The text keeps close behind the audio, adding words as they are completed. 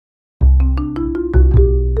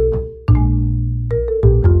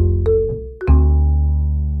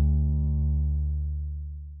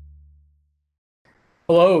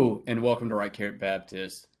Hello, and welcome to Right Care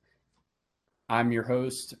Baptist. I'm your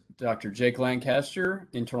host, Dr. Jake Lancaster,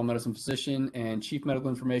 internal medicine physician and chief medical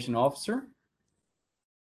information officer.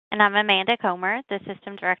 And I'm Amanda Comer, the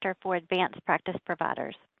System Director for Advanced Practice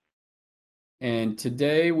Providers. And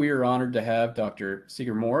today we are honored to have Dr.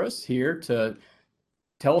 Seeger Morris here to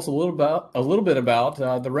tell us a little bit about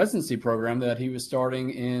the residency program that he was starting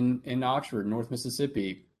in Oxford, North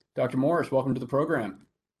Mississippi. Dr. Morris, welcome to the program.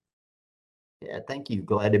 Yeah, thank you.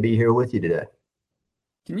 Glad to be here with you today.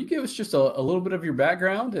 Can you give us just a little bit of your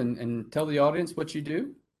background and tell the audience what you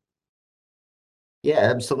do? Yeah,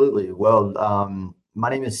 absolutely. Well, my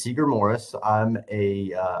name is Seeger Morris. I'm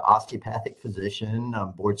a osteopathic physician.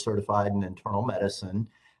 I'm board certified in internal medicine.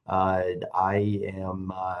 I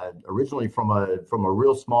am originally from a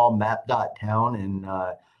real small map dot town in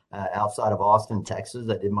outside of Austin, Texas.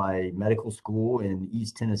 I did my medical school in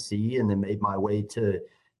East Tennessee and then made my way to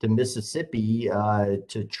Mississippi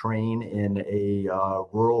to train in a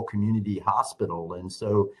rural community hospital. And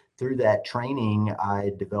so through that training,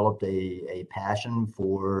 I developed a passion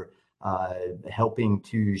for helping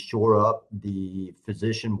to shore up the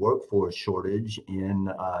physician workforce shortage in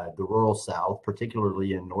the rural South,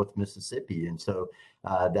 particularly in North Mississippi. And so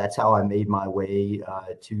that's how I made my way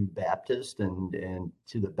to Baptist and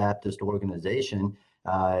to the Baptist organization.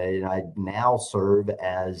 And I now serve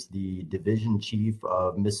as the division chief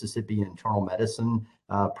of Mississippi Internal Medicine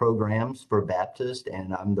programs for Baptist,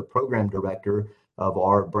 and I'm the program director of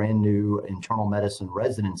our brand new internal medicine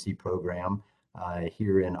residency program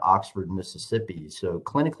here in Oxford, Mississippi. So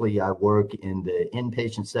clinically, I work in the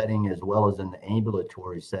inpatient setting as well as in the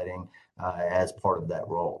ambulatory setting as part of that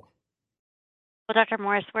role. Well, Dr.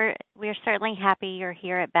 Morris, we're certainly happy you're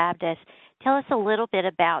here at Baptist. Tell us a little bit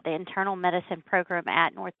about the internal medicine program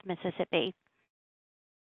at North Mississippi.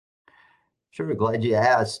 Sure, glad you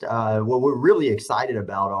asked. Well, we're really excited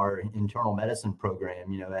about our internal medicine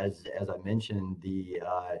program. As I mentioned,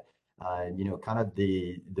 kind of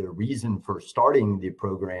the reason for starting the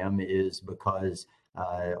program is because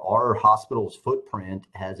our hospital's footprint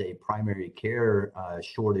has a primary care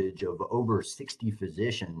shortage of over 60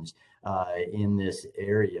 physicians in this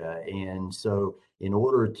area. And so in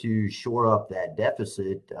order to shore up that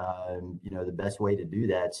deficit, the best way to do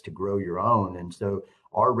that is to grow your own. And so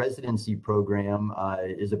our residency program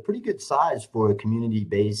is a pretty good size for a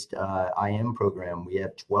community-based IM program. We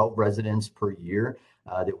have 12 residents per year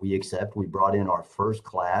that we accept. We brought in our first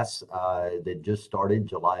class that just started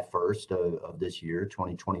July 1st of this year,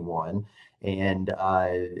 2021. And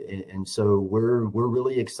so we're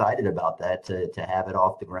really excited about that to have it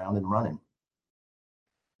off the ground and running.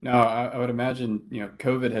 Now, I would imagine,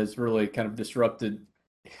 COVID has really kind of disrupted,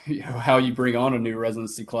 how you bring on a new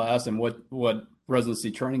residency class and what residency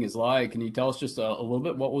training is like. Can you tell us just a little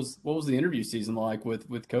bit what was the interview season like with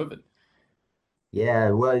COVID? Yeah,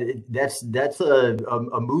 well, that's a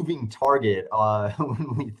moving target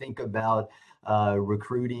when we think about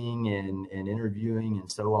recruiting and interviewing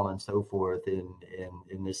and so on and so forth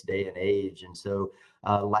in this day and age. And so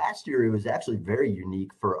last year it was actually very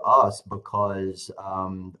unique for us because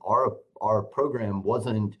our program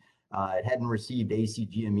wasn't it hadn't received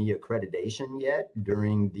ACGME accreditation yet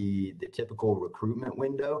during the typical recruitment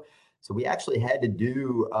window. So we actually had to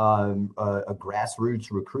do a grassroots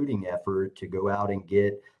recruiting effort to go out and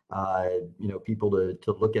get people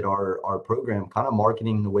to look at our program, kind of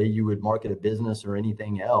marketing the way you would market a business or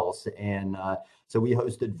anything else. And so we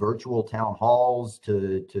hosted virtual town halls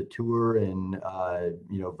to tour and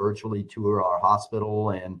virtually tour our hospital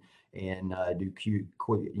and do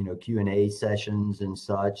Q&A sessions and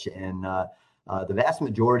such. And the vast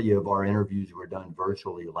majority of our interviews were done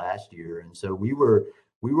virtually last year. And so we were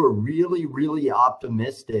really, really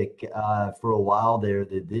optimistic for a while there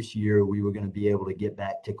that this year we were going to be able to get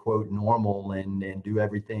back to quote normal and do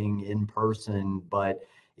everything in person. But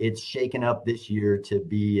it's shaken up this year to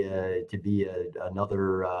be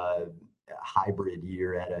another hybrid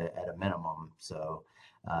year at a minimum. So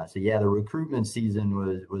yeah, the recruitment season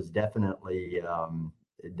was definitely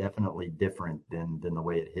different than the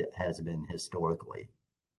way it has been historically.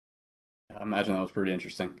 I imagine that was pretty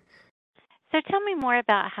interesting. So tell me more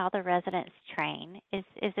about how the residents train. Is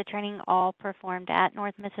the training all performed at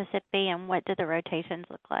North Mississippi, and what do the rotations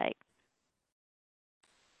look like?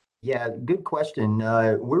 Yeah, good question.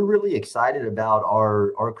 We're really excited about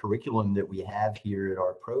our curriculum that we have here at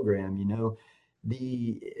our program.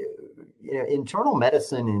 The internal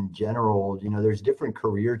medicine in general, there's different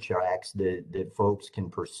career tracks that folks can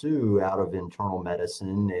pursue out of internal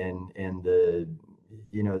medicine, and the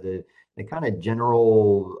the kind of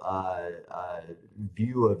general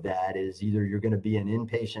view of that is either you're going to be an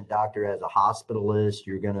inpatient doctor as a hospitalist,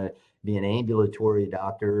 you're going to be an ambulatory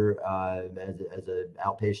doctor as an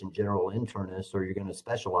outpatient general internist, or you're going to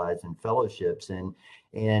specialize in fellowships. And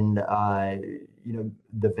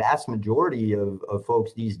the vast majority of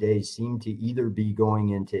folks these days seem to either be going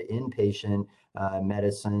into inpatient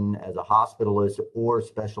medicine as a hospitalist or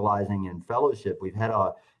specializing in fellowship. We've had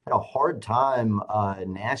a hard time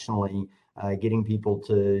nationally getting people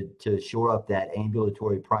to shore up that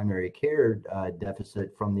ambulatory primary care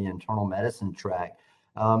deficit from the internal medicine track.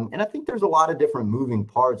 And I think there's a lot of different moving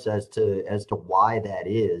parts as to why that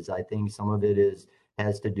is. I think some of it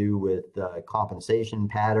has to do with compensation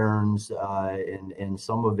patterns, and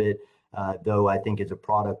some of it, though, I think is a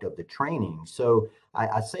product of the training. So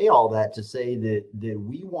I say all that to say that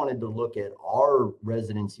we wanted to look at our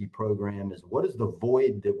residency program as what is the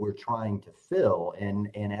void that we're trying to fill. And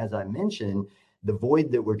as I mentioned, the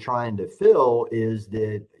void that we're trying to fill is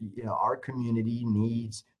that our community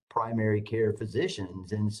needs primary care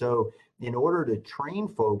physicians. And so in order to train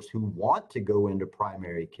folks who want to go into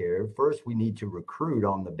primary care, first we need to recruit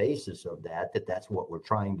on the basis of that's what we're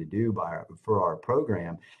trying to do for our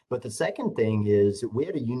program. But the second thing is we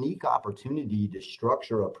had a unique opportunity to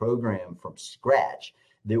structure a program from scratch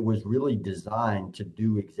that was really designed to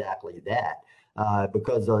do exactly that.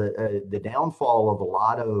 Because the downfall of a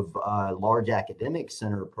lot of large academic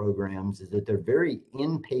center programs is that they're very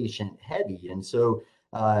inpatient heavy. And so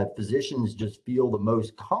physicians just feel the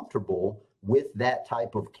most comfortable with that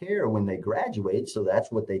type of care when they graduate. So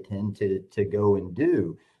that's what they tend to go and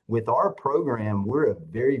do. With our program, we're a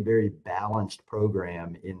very, very balanced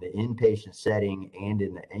program in the inpatient setting and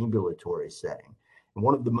in the ambulatory setting. And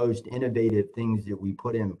one of the most innovative things that we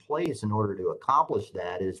put in place in order to accomplish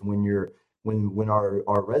that is when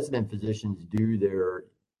our resident physicians do their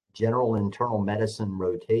general internal medicine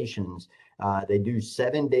rotations, they do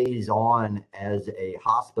 7 days on as a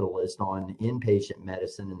hospitalist on inpatient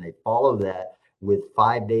medicine, and they follow that with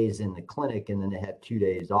 5 days in the clinic, and then they have 2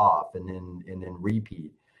 days off and then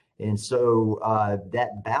repeat. And so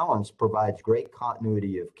that balance provides great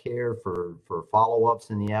continuity of care for follow-ups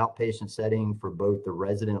in the outpatient setting for both the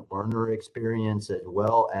resident learner experience as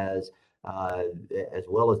well as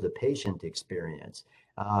the patient experience.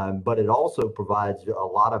 But it also provides a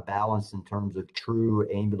lot of balance in terms of true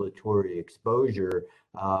ambulatory exposure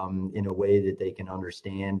in a way that they can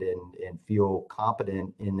understand and feel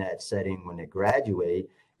competent in that setting when they graduate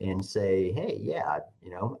and say, hey, yeah,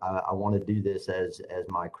 I want to do this as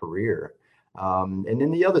my career. And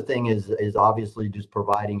then the other thing is obviously just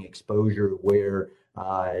providing exposure where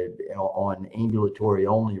on ambulatory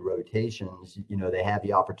only rotations, they have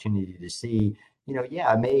the opportunity to see,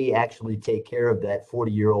 I may actually take care of that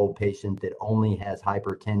 40-year-old patient that only has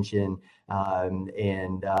hypertension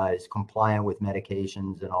and is compliant with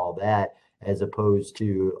medications and all that, as opposed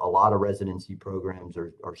to a lot of residency programs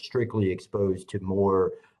are strictly exposed to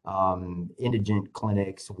more indigent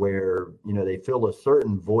clinics where, they fill a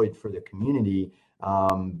certain void for the community,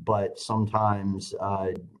 but sometimes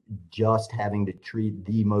just having to treat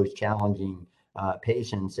the most challenging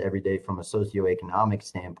patients every day from a socioeconomic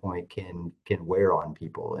standpoint can wear on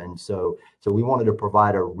people. And so we wanted to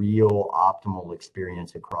provide a real optimal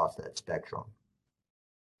experience across that spectrum.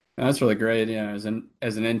 That's really great. As an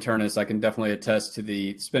internist, I can definitely attest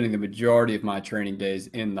to spending the majority of my training days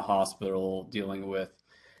in the hospital dealing with,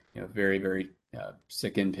 very, very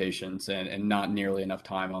sick inpatients and not nearly enough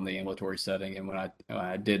time on the ambulatory setting. And when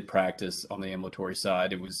I did practice on the ambulatory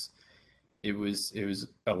side, it was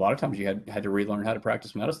a lot of times you had to relearn how to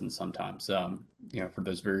practice medicine sometimes, for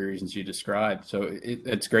those very reasons you described. So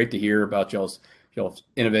it's great to hear about y'all's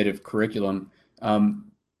innovative curriculum.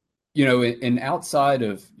 And outside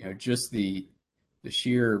of, just the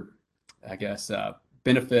sheer, I guess,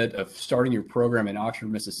 benefit of starting your program in Oxford,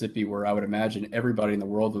 Mississippi, where I would imagine everybody in the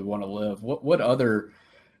world would want to live. What other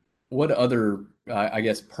I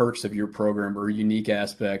guess perks of your program or unique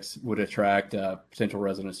aspects would attract potential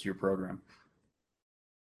residents to your program?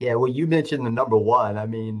 Yeah, well, you mentioned the number one. I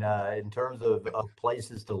mean, in terms of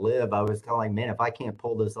places to live, I was kind of like, man, if I can't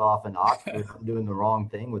pull this off in Oxford, I'm doing the wrong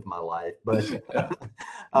thing with my life. But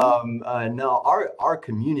no, our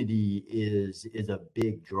community is a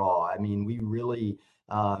big draw. I mean, we really,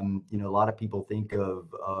 a lot of people think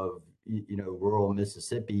of rural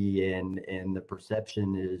Mississippi, and the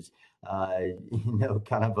perception is,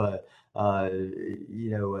 kind of a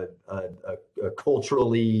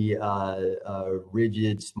culturally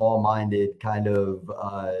rigid, small-minded kind of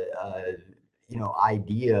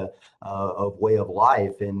idea of way of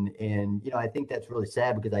life. And I think that's really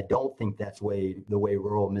sad, because I don't think that's the way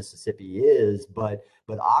rural Mississippi is. But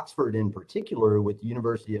Oxford in particular, with the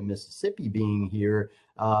University of Mississippi being here,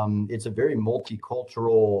 it's a very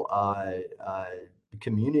multicultural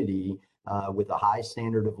community with a high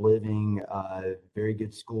standard of living, very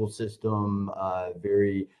good school system,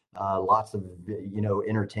 very lots of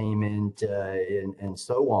entertainment and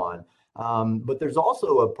so on. But there's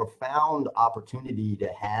also a profound opportunity to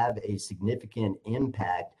have a significant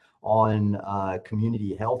impact on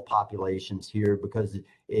community health populations here, because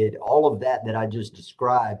all of that I just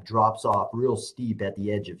described drops off real steep at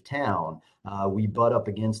the edge of town. We butt up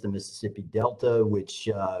against the Mississippi Delta, which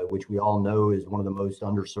we all know is one of the most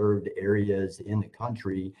underserved areas in the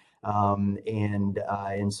country.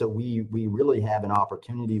 And so we really have an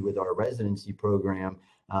opportunity with our residency program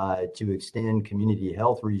to extend community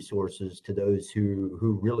health resources to those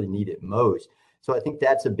who really need it most. So I think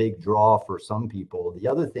that's a big draw for some people. The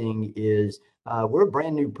other thing is we're a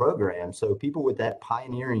brand new program. So people with that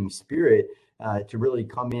pioneering spirit to really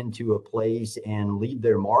come into a place and leave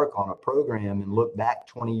their mark on a program and look back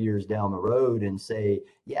 20 years down the road and say,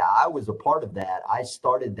 yeah, I was a part of that. I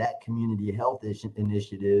started that community health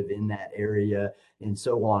initiative in that area, and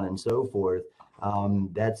so on and so forth.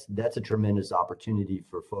 That's a tremendous opportunity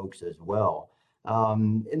for folks as well.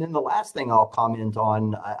 And then the last thing I'll comment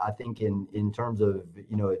on, I think in terms of,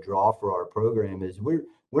 a draw for our program, is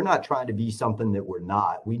we're not trying to be something that we're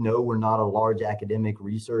not. We know we're not a large academic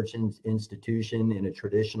research institution in a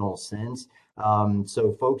traditional sense.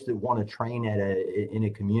 So folks that want to train in a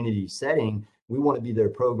community setting, we want to be their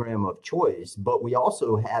program of choice. But we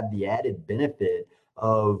also have the added benefit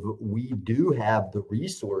of we do have the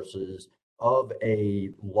resources of a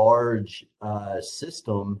large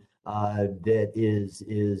system that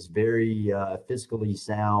is very fiscally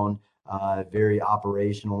sound, very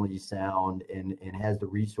operationally sound, and has the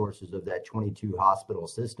resources of that 22 hospital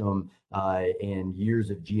system and years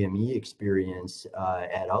of GME experience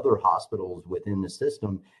at other hospitals within the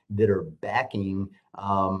system that are backing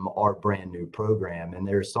our brand new program. And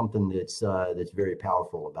there's something that's very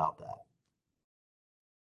powerful about that.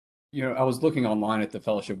 I was looking online at the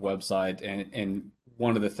fellowship website, and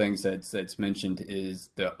one of the things that's mentioned is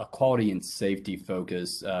the quality and safety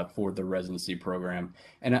focus for the residency program.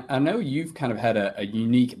 And I know you've kind of had a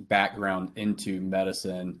unique background into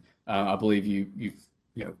medicine. I believe you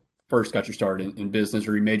first got your start in business,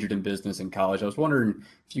 or you majored in business in college. I was wondering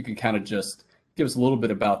if you could kind of just give us a little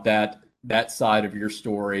bit about that side of your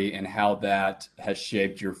story and how that has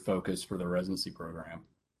shaped your focus for the residency program.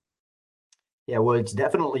 Yeah, well, it's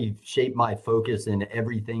definitely shaped my focus in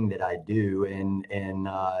everything that I do. And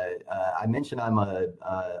I mentioned I'm a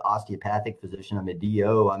osteopathic physician. I'm a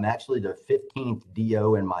DO. I'm actually the 15th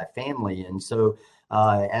DO in my family. And so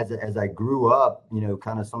as I grew up,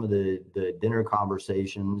 kind of some of the dinner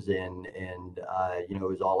conversations and it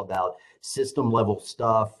was all about system level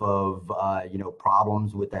stuff of,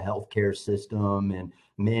 problems with the healthcare system and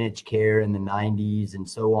managed care in the 90s and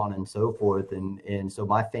so on and so forth. And so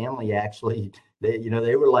my family actually,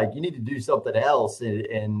 they were like, you need to do something else.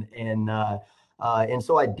 And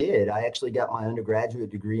so I did. I actually got my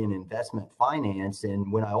undergraduate degree in investment finance.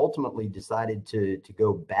 And when I ultimately decided to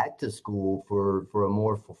go back to school for a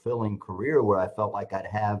more fulfilling career where I felt like I'd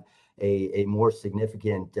have a more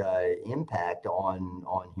significant impact on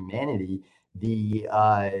humanity,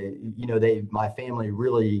 my family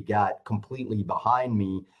really got completely behind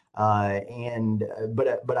me.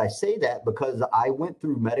 But I say that because I went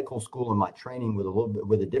through medical school in my training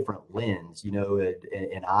with a different lens,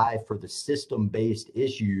 an eye for the system-based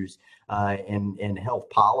issues and health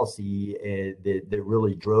policy that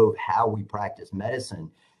really drove how we practice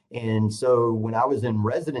medicine. And so when I was in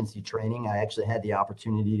residency training, I actually had the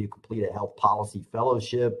opportunity to complete a health policy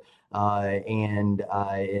fellowship. And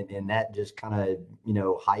that just kind of,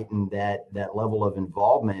 heightened that level of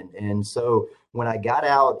involvement. And so when I got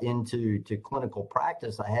out into clinical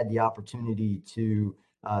practice, I had the opportunity to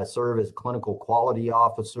serve as clinical quality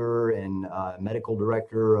officer and medical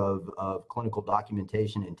director of clinical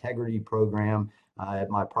documentation integrity program at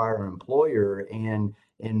my prior employer. And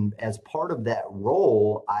as part of that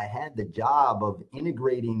role, I had the job of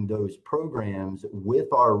integrating those programs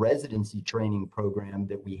with our residency training program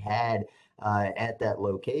that we had at that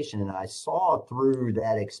location. And I saw through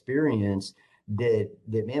that experience that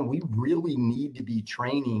man, we really need to be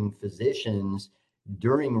training physicians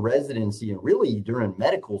during residency and really during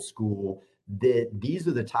medical school that these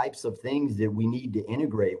are the types of things that we need to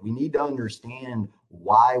integrate. We need to understand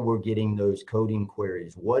why we're getting those coding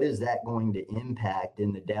queries. What is that going to impact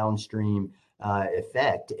in the downstream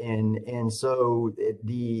effect? And so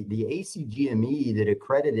the ACGME that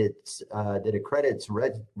accredits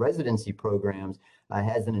residency programs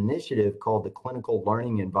has an initiative called the Clinical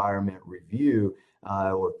Learning Environment Review,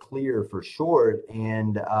 or CLEAR for short,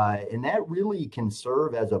 and that really can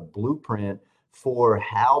serve as a blueprint for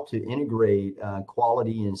how to integrate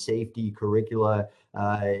quality and safety curricula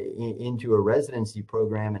into a residency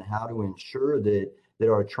program, and how to ensure that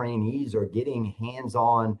our trainees are getting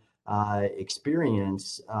hands-on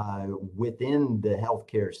experience within the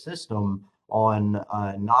healthcare system on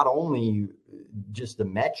not only just the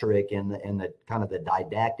metric and the kind of the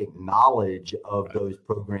didactic knowledge of those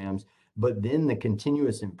programs, but then the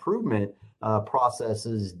continuous improvement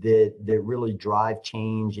processes that really drive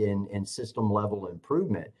change and system level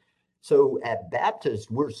improvement. So at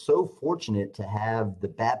Baptist, we're so fortunate to have the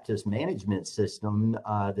Baptist Management System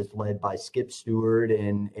that's led by Skip Stewart,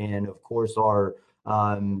 and of course our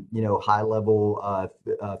high level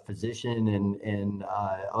physician and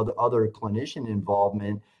other clinician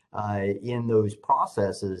involvement in those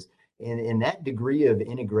processes. And that degree of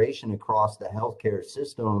integration across the healthcare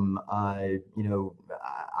system, I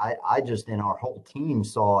just, and our whole team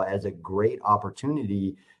saw as a great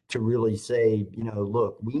opportunity to really say,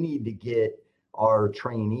 look, we need to get our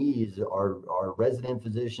trainees, our resident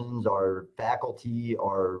physicians, our faculty,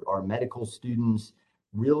 our medical students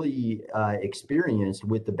really experienced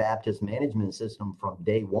with the Baptist Management System from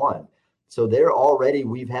day one. So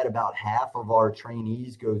we've had about half of our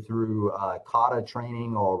trainees go through CADA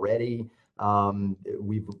training already.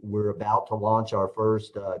 We're about to launch our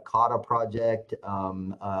first CADA project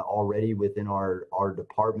already within our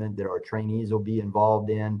department that our trainees will be involved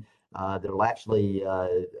in. That'll actually,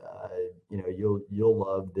 you'll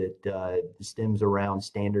love that stems around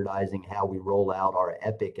standardizing how we roll out our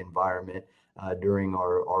Epic environment during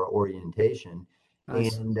our orientation.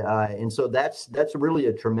 Nice. And so that's really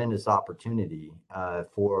a tremendous opportunity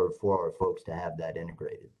for our folks to have that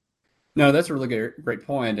integrated. No, that's a really great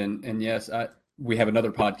point. And yes, we have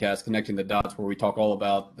another podcast, Connecting the Dots, where we talk all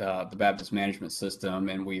about the Baptist Management System,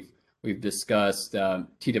 and we've discussed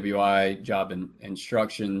TWI job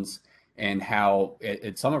instructions and how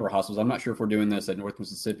at some of our hospitals, I'm not sure if we're doing this at North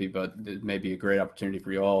Mississippi, but it may be a great opportunity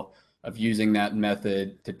for you all of using that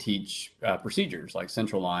method to teach procedures like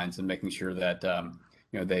central lines, and making sure that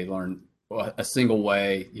they learn a single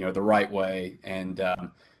way, the right way, and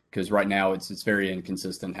because right now it's very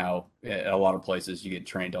inconsistent how at a lot of places you get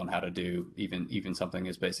trained on how to do even something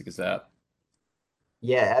as basic as that.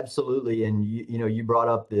 Yeah, absolutely. And you brought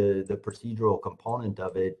up the procedural component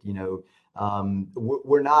of it.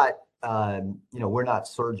 We're not we're not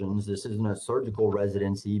surgeons. This isn't a surgical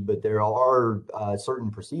residency, but there are certain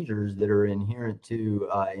procedures that are inherent to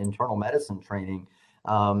internal medicine training.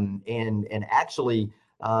 And actually,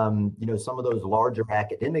 some of those larger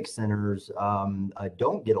academic centers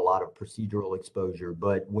don't get a lot of procedural exposure.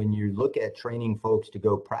 But when you look at training folks to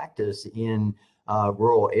go practice in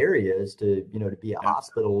rural areas, to be a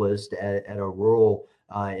hospitalist at a rural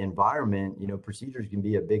environment, procedures can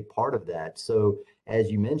be a big part of that. So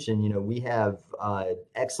as you mentioned, we have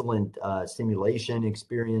excellent simulation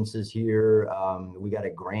experiences here. We got a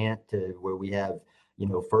grant where we have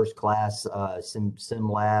first class sim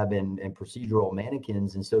lab and procedural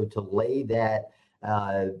mannequins. And so to lay that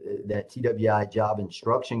TWI job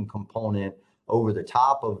instruction component over the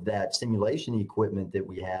top of that simulation equipment that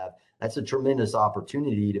we have, that's a tremendous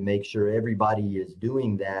opportunity to make sure everybody is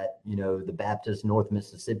doing that, the Baptist North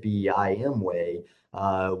Mississippi IM way,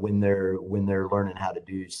 when they're learning how to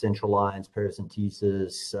do central lines,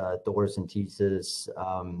 paracentesis, thoracentesis,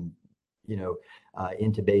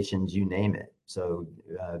 intubations, you name it. So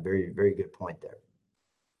very, very good point there.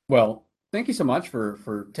 Well, thank you so much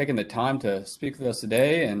for taking the time to speak with us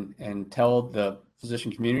today and tell the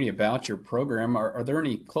physician community about your program. Are there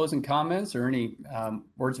any closing comments or any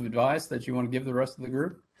words of advice that you want to give the rest of the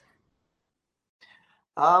group?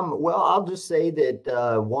 Well, I'll just say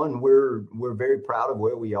that one, we're very proud of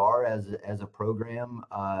where we are as a program.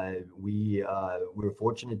 We're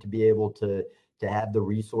fortunate to be able to have the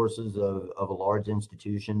resources of a large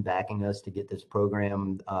institution backing us to get this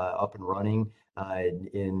program up and running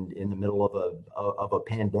in the middle of a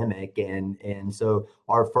pandemic. And so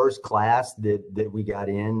our first class that we got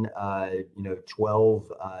in,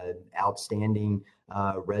 12 outstanding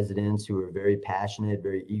residents who are very passionate,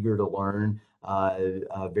 very eager to learn,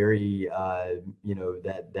 very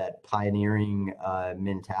that pioneering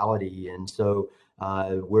mentality. And so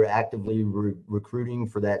We're actively recruiting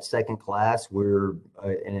for that second class. We're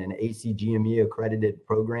in an ACGME accredited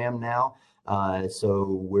program now.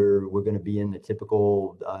 So we're going to be in the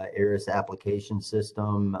typical ARIS application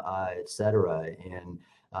system, et cetera.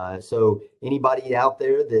 And so anybody out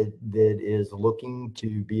there that is looking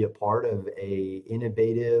to be a part of a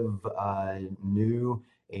innovative, new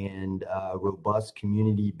and robust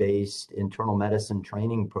community-based internal medicine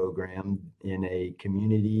training program in a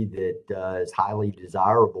community that is highly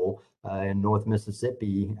desirable in North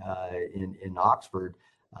Mississippi, in Oxford,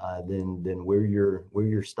 then we're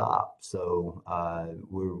your stop. So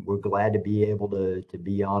we're glad to be able to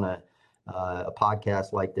be on a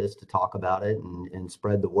podcast like this to talk about it and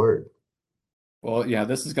spread the word. Well, yeah,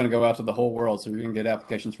 this is going to go out to the whole world, so you're going to get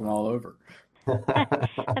applications from all over.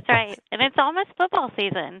 That's right. And it's almost football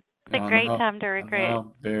season. It's a great time to recruit.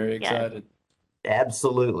 Very excited.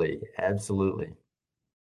 Absolutely. Absolutely.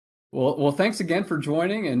 Well, thanks again for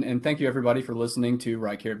joining, and thank you everybody for listening to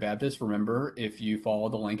Right Care Baptist. Remember, if you follow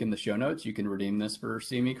the link in the show notes, you can redeem this for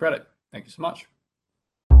CME credit. Thank you so much.